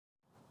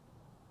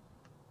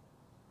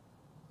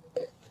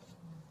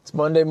It's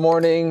Monday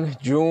morning,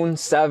 June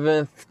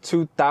 7th,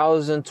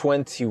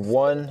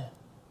 2021.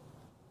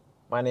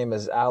 My name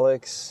is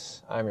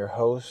Alex. I'm your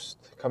host,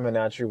 coming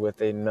at you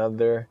with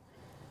another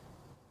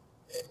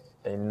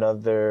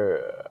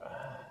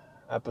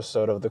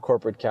episode of the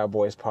Corporate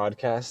Cowboys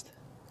podcast.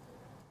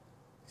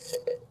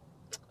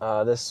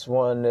 This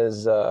one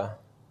is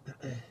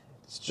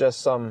it's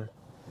just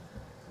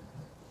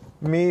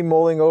me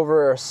mulling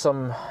over a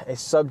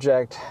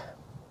subject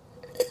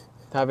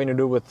having to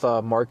do with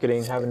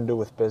marketing, having to do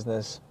with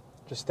business,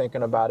 just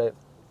thinking about it,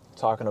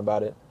 talking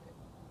about it.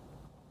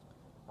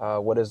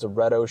 What is a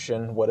red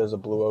ocean? What is a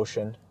blue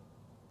ocean?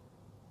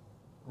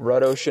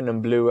 Red ocean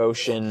and blue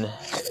ocean.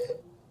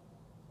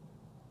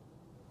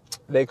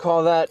 They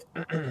call that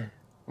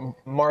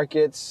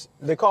markets.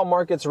 They call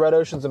markets red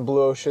oceans and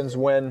blue oceans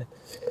when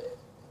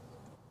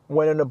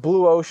in a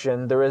blue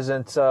ocean there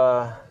isn't,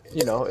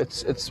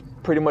 it's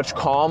pretty much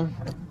calm.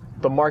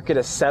 The market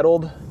is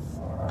settled.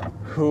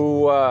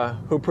 Who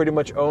pretty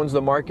much owns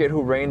the market,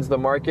 who reigns the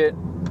market,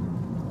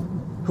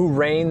 who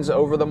reigns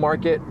over the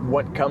market,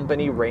 what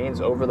company reigns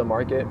over the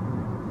market.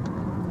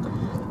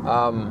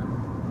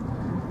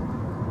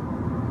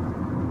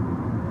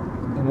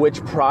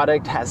 Which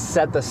product has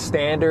set the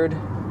standard,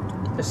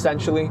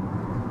 essentially.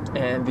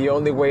 And the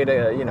only way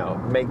to,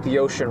 make the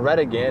ocean red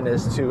again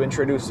is to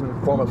introduce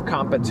some form of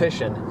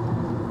competition,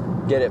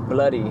 get it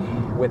bloody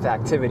with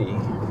activity.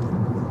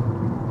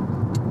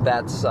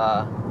 That's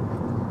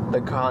the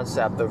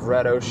concept of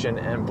red ocean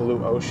and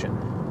blue ocean.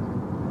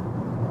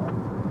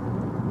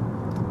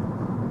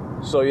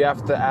 So you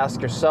have to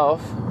ask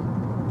yourself,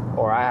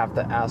 or I have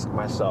to ask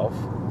myself,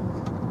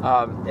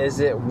 is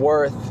it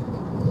worth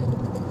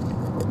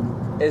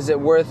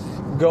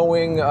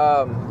going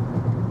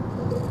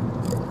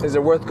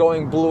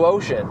blue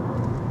ocean,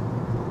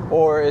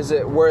 or is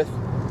it worth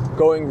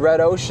going red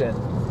ocean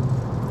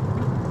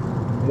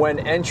when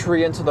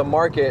entry into the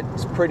market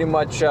is pretty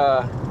much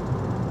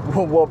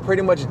will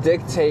pretty much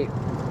dictate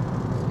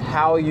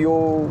how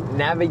you'll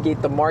navigate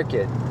the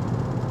market?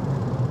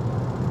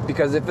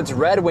 Because if it's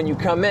red when you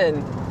come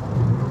in,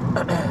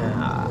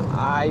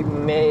 I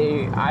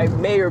may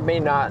or may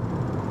not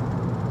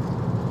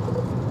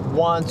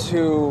want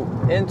to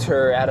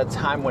enter at a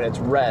time when it's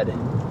red.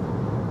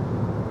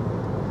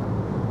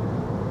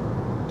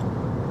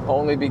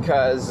 Only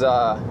because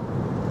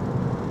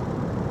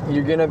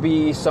you're gonna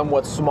be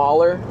somewhat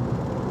smaller,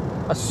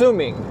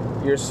 assuming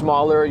you're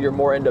smaller, you're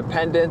more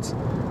independent,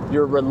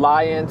 you're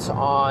reliant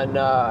on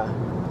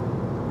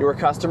your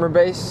customer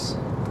base,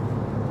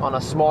 on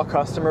a small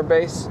customer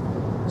base.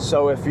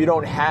 So if you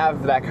don't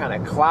have that kind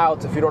of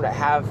clout, if you don't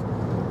have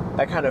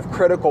that kind of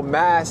critical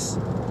mass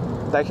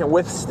that can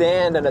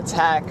withstand an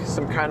attack,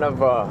 some kind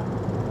of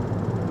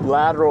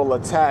lateral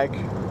attack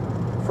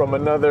from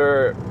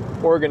another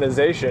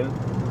organization,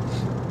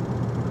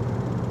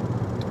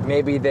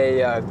 maybe they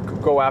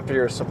go after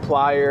your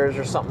suppliers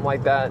or something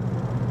like that.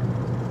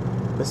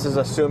 This is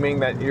assuming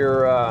that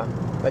you're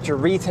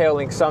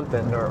retailing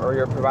something or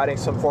you're providing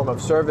some form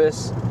of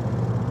service.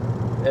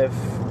 If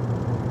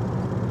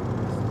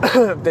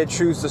they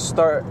choose to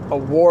start a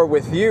war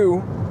with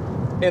you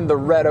in the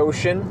red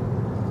ocean,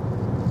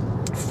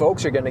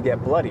 folks are going to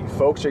get bloody.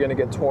 Folks are going to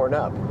get torn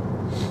up.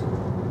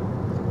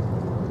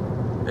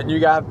 And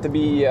you have to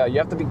be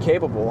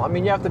capable. I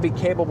mean, you have to be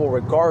capable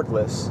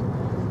regardless,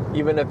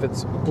 even if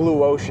it's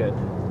blue ocean.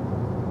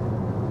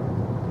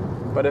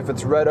 But if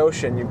it's red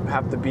ocean, you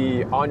have to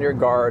be on your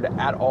guard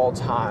at all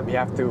time. You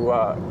have to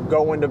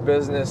go into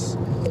business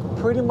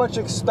pretty much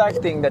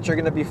expecting that you're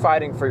going to be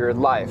fighting for your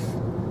life,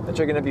 that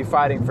you're going to be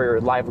fighting for your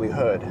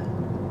livelihood.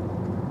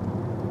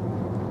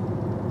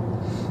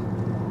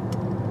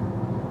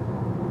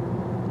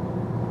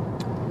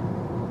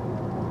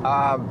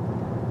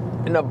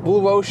 In a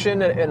blue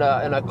ocean, in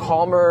a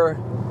calmer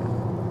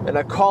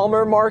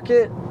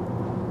market,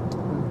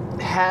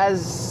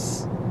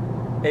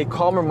 a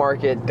calmer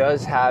market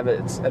does have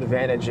its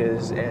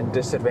advantages and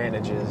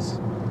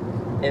disadvantages,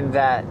 in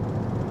that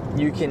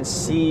you can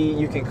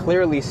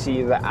clearly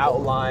see the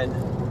outline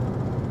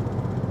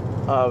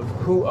of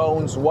who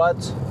owns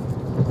what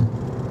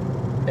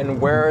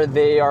and where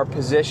they are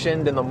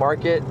positioned in the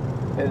market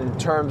in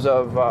terms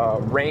of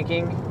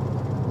ranking,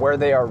 where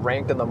they are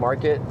ranked in the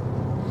market.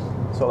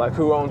 So like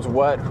who owns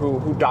what,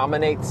 who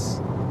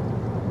dominates.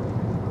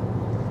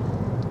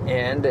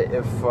 And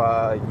if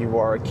you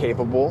are a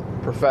capable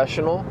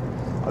professional,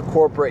 a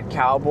corporate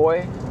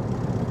cowboy,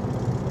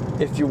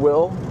 if you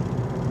will,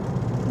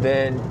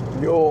 then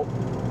you'll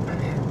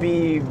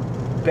be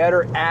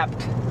better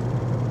apt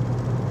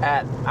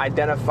at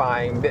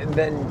identifying,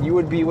 then you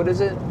would be, what is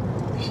it?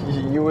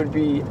 You would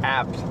be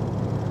apt,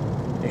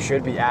 you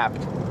should be apt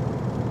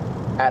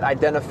at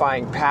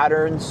identifying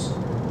patterns,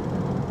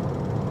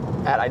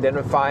 at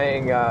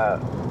identifying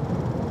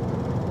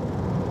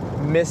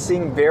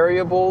missing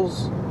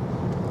variables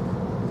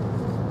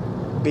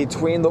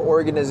between the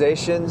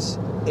organizations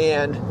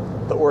and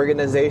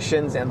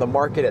the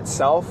market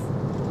itself,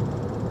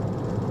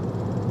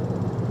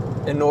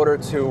 in order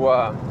to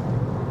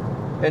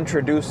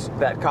introduce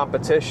that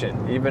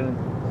competition, even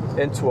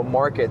into a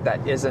market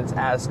that isn't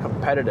as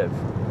competitive.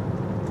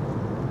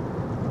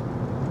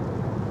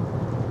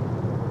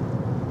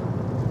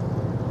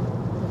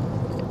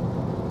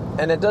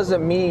 And it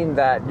doesn't mean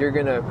that you're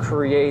going to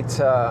create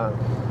a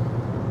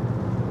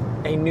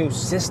new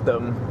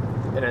system,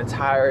 an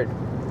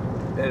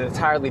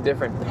entirely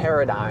different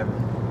paradigm.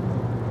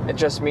 It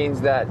just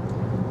means that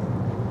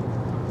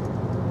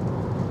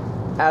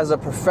as a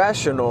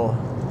professional,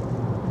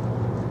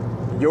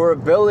 your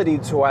ability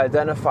to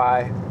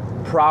identify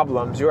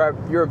problems,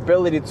 your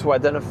ability to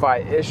identify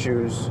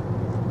issues,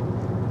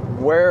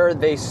 where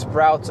they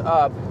sprout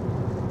up,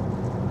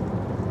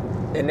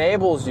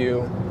 enables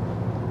you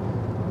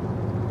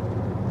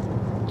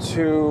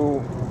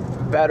to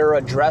better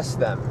address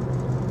them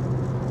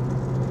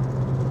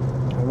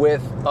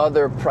with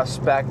other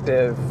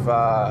prospective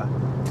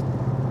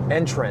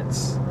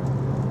entrants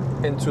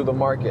into the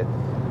market.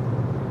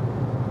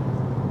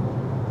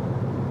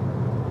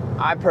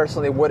 I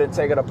personally wouldn't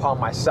take it upon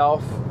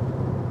myself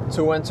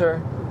to enter,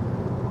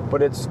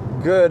 but it's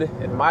good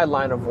in my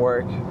line of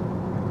work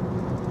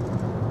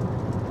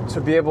to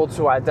be able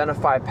to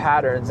identify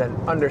patterns and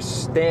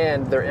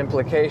understand their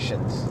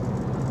implications.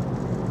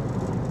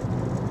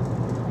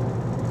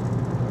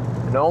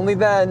 And only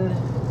then,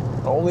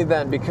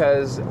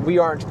 because we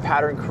aren't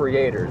pattern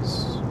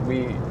creators.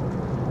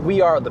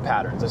 We are the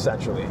patterns,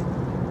 essentially.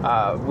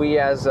 We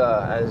as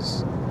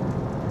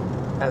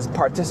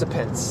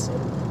participants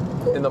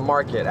in the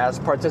market, as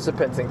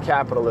participants in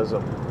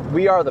capitalism,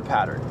 we are the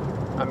pattern.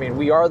 I mean,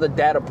 we are the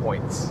data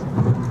points.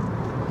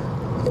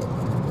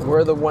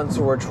 We're the ones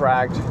who are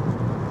tracked,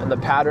 and the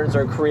patterns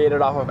are created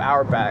off of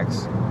our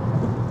backs.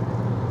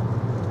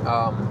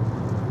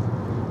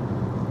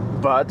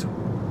 But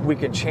we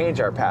can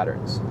change our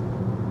patterns,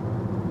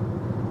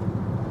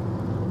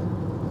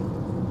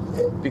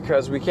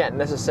 because we can't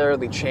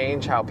necessarily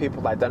change how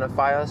people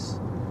identify us,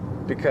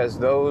 because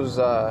those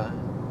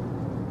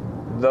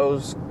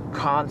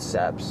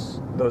concepts,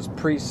 those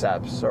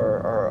precepts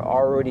are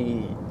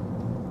already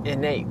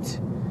innate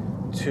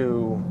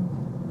to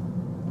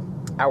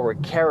our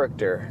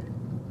character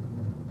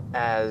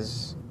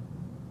as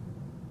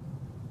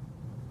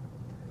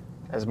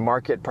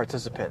market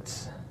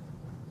participants.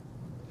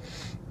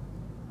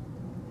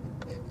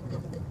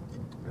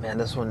 Man,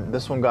 this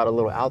one got a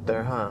little out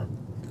there, huh?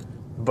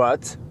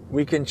 But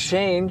we can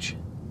change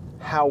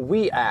how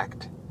we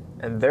act,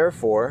 and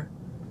therefore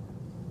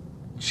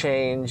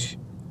change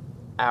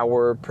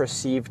our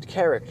perceived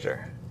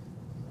character.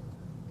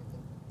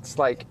 It's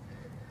like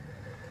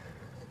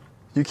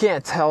you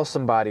can't tell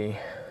somebody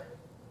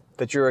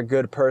that you're a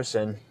good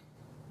person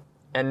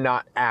and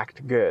not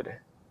act good.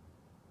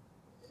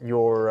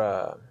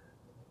 Your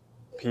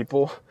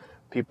people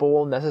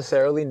will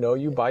necessarily know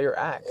you by your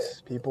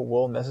acts. People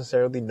will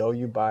necessarily know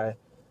you by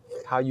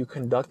how you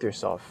conduct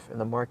yourself in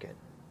the market.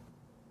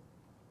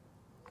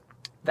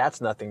 That's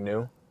nothing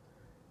new.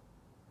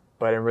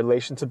 But in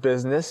relation to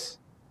business,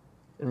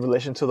 in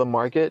relation to the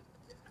market,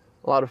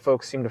 a lot of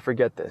folks seem to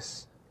forget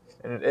this.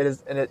 And it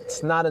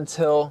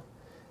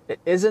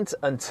isn't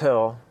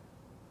until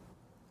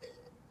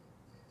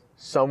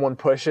someone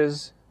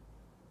pushes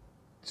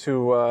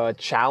to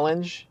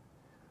challenge,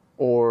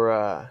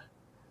 or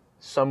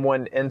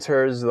someone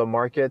enters the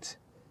market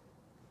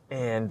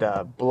and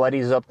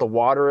bloodies up the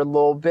water a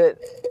little bit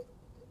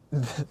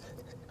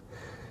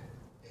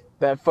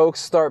that folks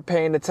start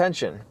paying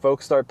attention.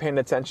 Folks start paying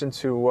attention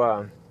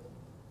to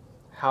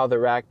how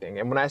they're acting.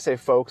 And when I say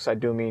folks, I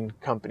do mean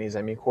companies,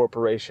 I mean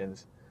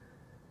corporations.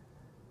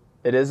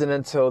 It isn't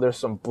until there's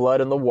some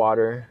blood in the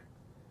water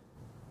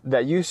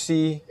that you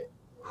see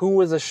who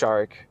is a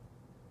shark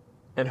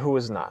and who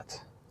is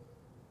not.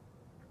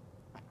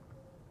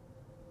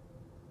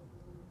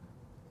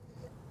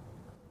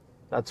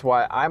 That's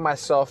why I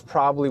myself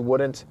probably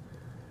wouldn't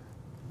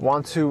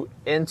want to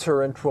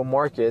enter into a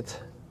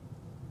market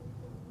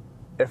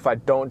if I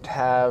don't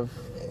have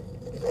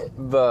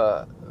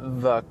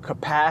the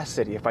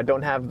capacity, if I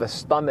don't have the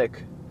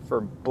stomach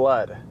for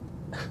blood.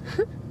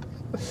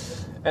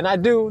 And I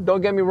do,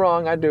 don't get me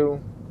wrong, I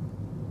do.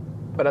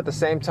 But at the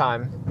same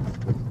time,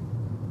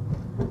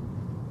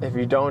 if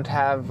you don't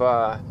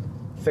have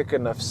thick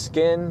enough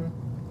skin,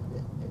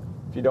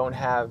 if you don't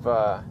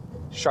have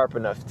sharp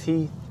enough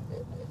teeth,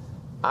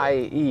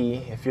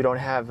 i.e., if you don't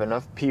have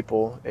enough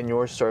people in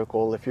your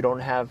circle, if you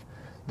don't have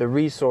the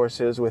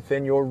resources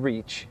within your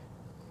reach,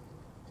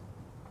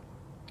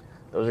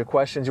 those are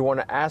questions you want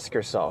to ask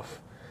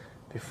yourself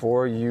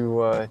before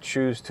you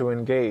choose to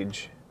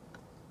engage,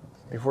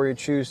 before you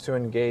choose to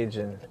engage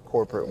in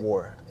corporate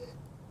war.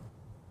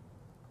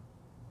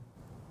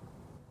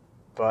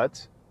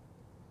 But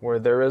where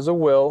there is a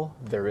will,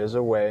 there is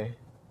a way.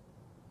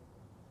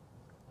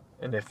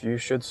 And if you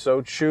should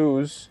so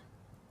choose,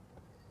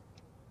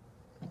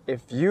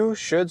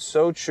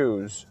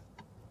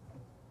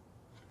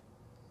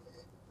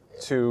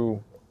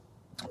 to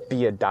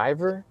be a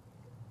diver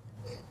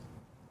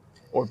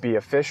or be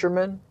a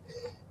fisherman,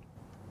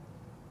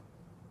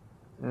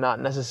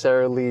 not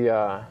necessarily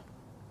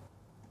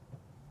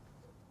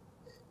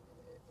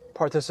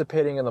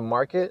participating in the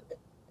market,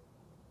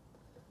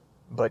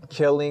 but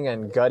killing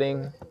and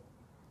gutting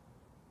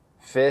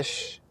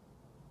fish,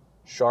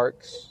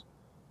 sharks,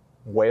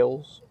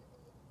 whales,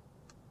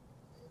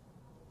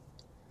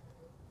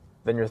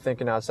 then you're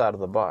thinking outside of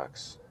the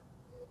box.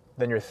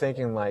 Then you're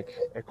thinking like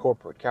a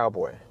corporate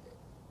cowboy.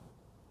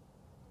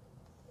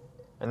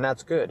 And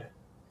that's good.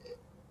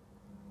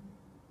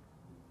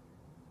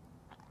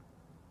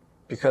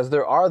 Because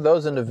there are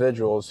those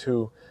individuals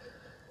who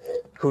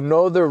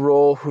know their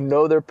role, who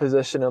know their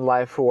position in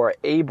life, who are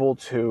able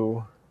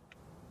to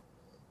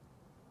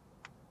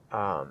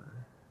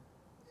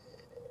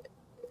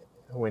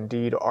who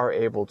indeed are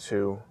able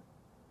to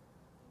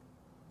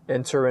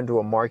enter into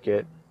a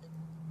market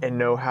and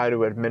know how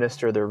to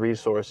administer their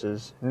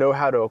resources, know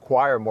how to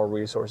acquire more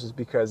resources,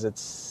 because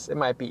it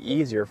might be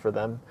easier for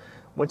them.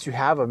 Once you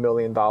have $1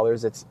 million,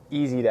 it's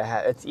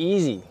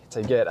easy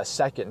to get a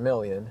second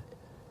million.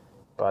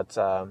 But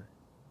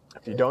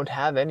if you don't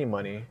have any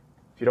money,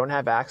 if you don't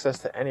have access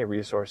to any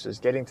resources,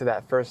 getting to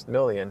that first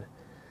million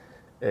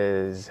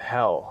is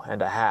hell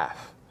and a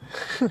half.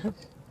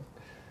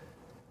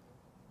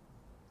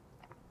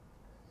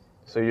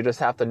 So you just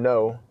have to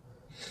know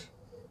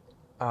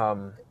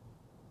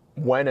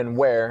when and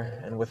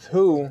where and with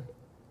who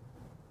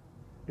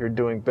you're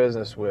doing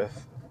business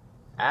with,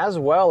 as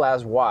well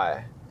as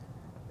why.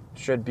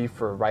 Should be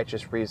for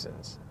righteous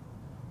reasons.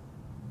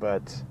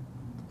 But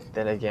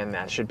then again,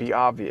 that should be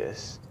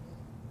obvious.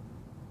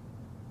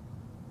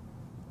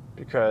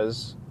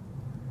 Because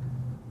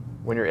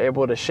when you're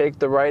able to shake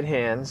the right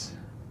hands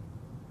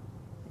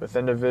with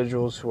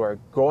individuals who are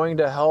going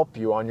to help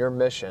you on your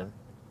mission,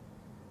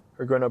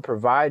 who are going to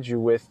provide you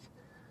with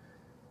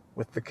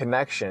the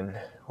connection,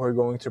 who are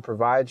going to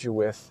provide you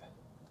with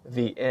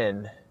the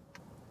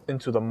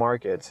into the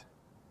market,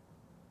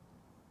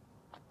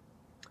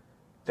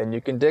 then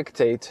you can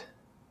dictate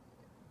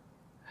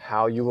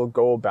how you will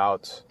go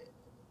about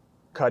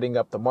cutting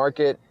up the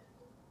market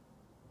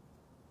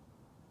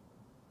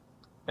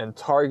and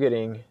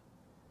targeting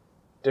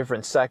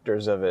different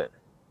sectors of it.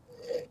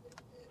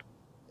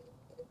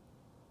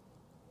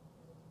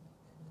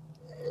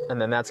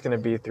 And then that's going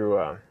to be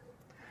through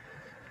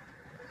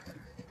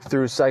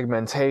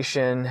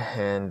segmentation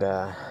and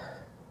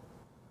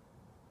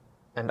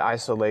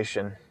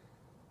isolation.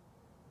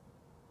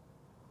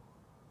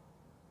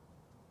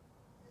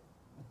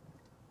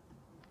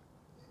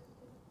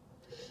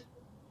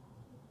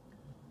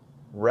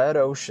 Red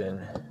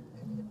ocean,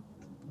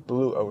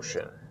 blue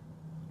ocean.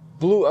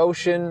 Blue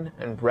ocean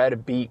and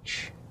red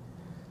beach.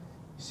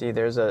 See,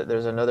 there's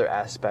another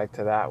aspect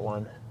to that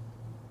one.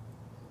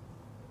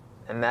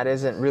 And that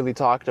isn't really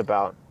talked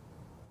about.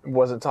 It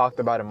wasn't talked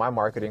about in my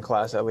marketing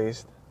class, at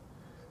least.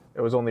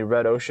 It was only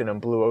red ocean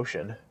and blue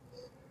ocean.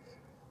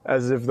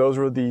 As if those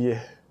were the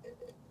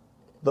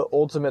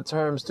ultimate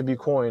terms to be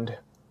coined.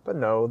 But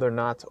no, they're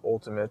not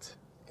ultimate.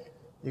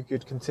 You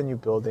could continue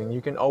building.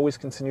 You can always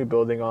continue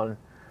building on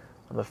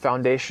the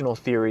foundational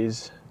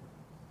theories,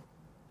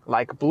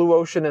 like blue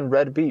ocean and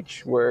red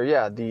beach, where,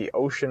 yeah, the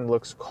ocean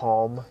looks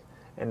calm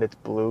and it's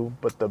blue,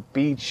 but the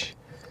beach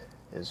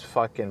is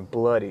fucking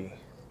bloody.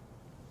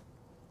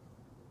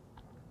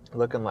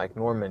 Looking like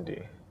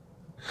Normandy.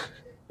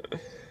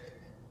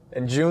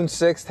 And June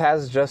 6th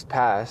has just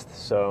passed,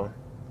 so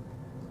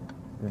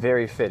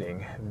very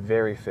fitting,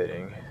 very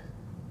fitting.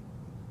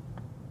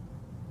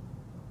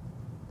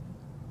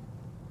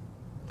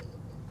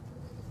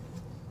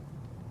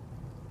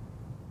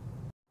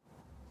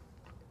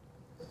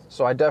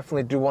 So I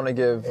definitely do want to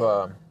give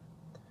a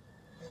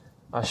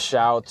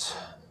shout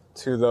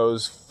to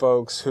those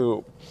folks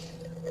who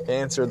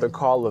answered the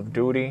call of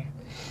duty,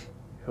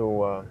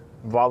 who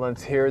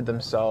volunteered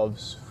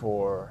themselves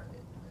for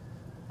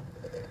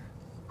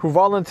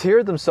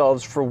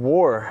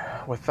war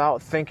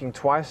without thinking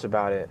twice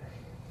about it.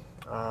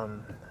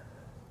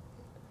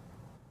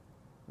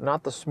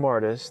 Not the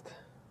smartest,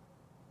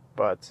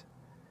 but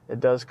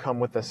it does come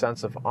with a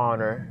sense of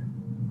honor.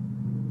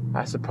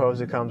 I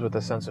suppose it comes with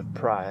a sense of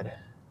pride.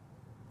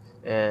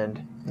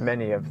 And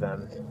many of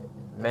them,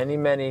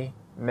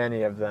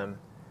 many of them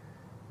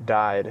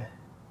died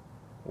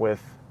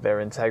with their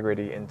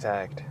integrity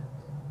intact.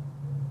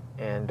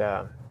 And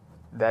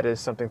that is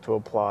something to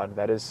applaud.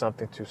 That is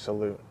something to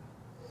salute.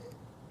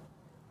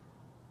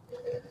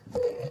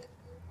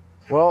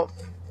 Well,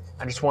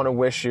 I just want to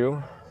wish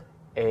you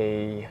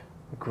a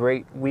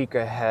great week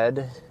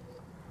ahead.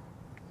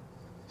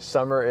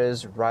 Summer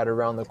is right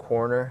around the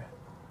corner.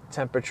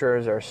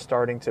 Temperatures are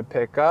starting to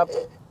pick up.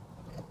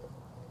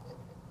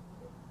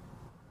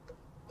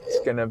 It's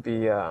gonna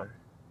be a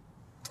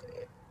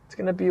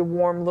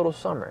warm little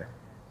summer,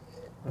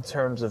 in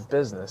terms of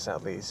business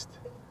at least.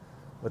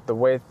 With the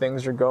way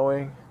things are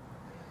going,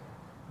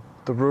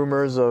 the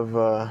rumors of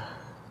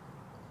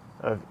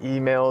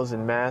emails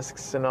and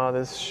masks and all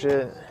this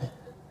shit.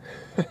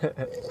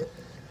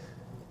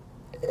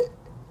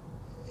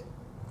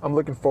 I'm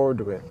looking forward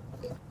to it.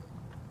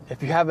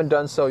 If you haven't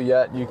done so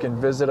yet, you can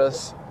visit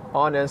us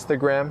on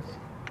Instagram.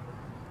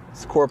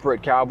 It's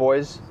Corporate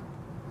Cowboys.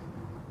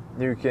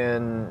 You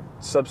can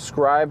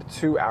subscribe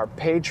to our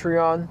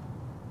Patreon.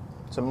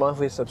 It's a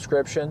monthly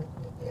subscription.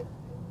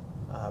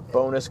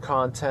 Bonus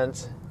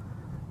content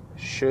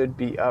should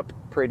be up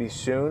pretty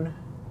soon.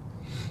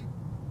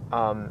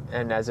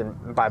 And as in,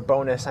 by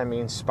bonus, I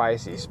mean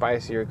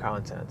spicier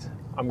content.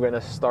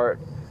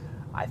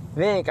 I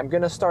think I'm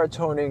going to start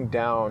toning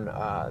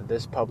down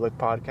this public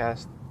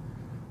podcast,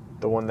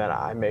 the one that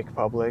I make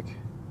public.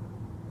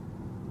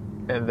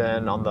 And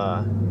then on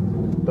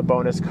the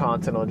bonus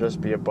content will just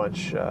be a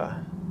bunch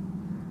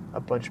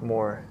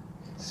more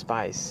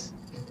spice,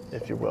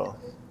 if you will.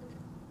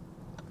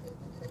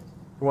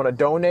 You want to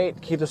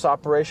donate, keep this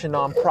operation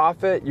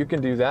non-profit, you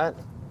can do that.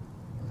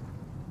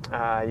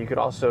 You could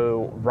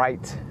also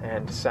write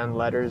and send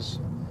letters,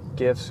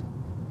 gifts,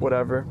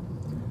 whatever.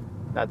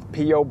 That's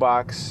P.O.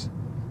 Box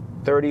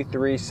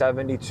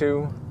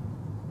 3372,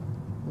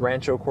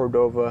 Rancho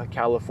Cordova,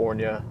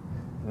 California,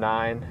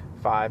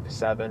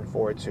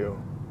 95742.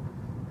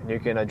 And you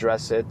can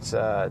address it,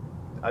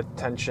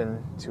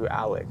 attention to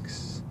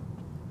Alex.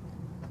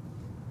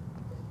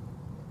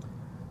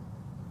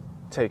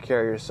 Take care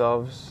of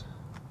yourselves,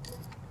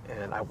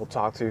 and I will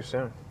talk to you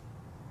soon.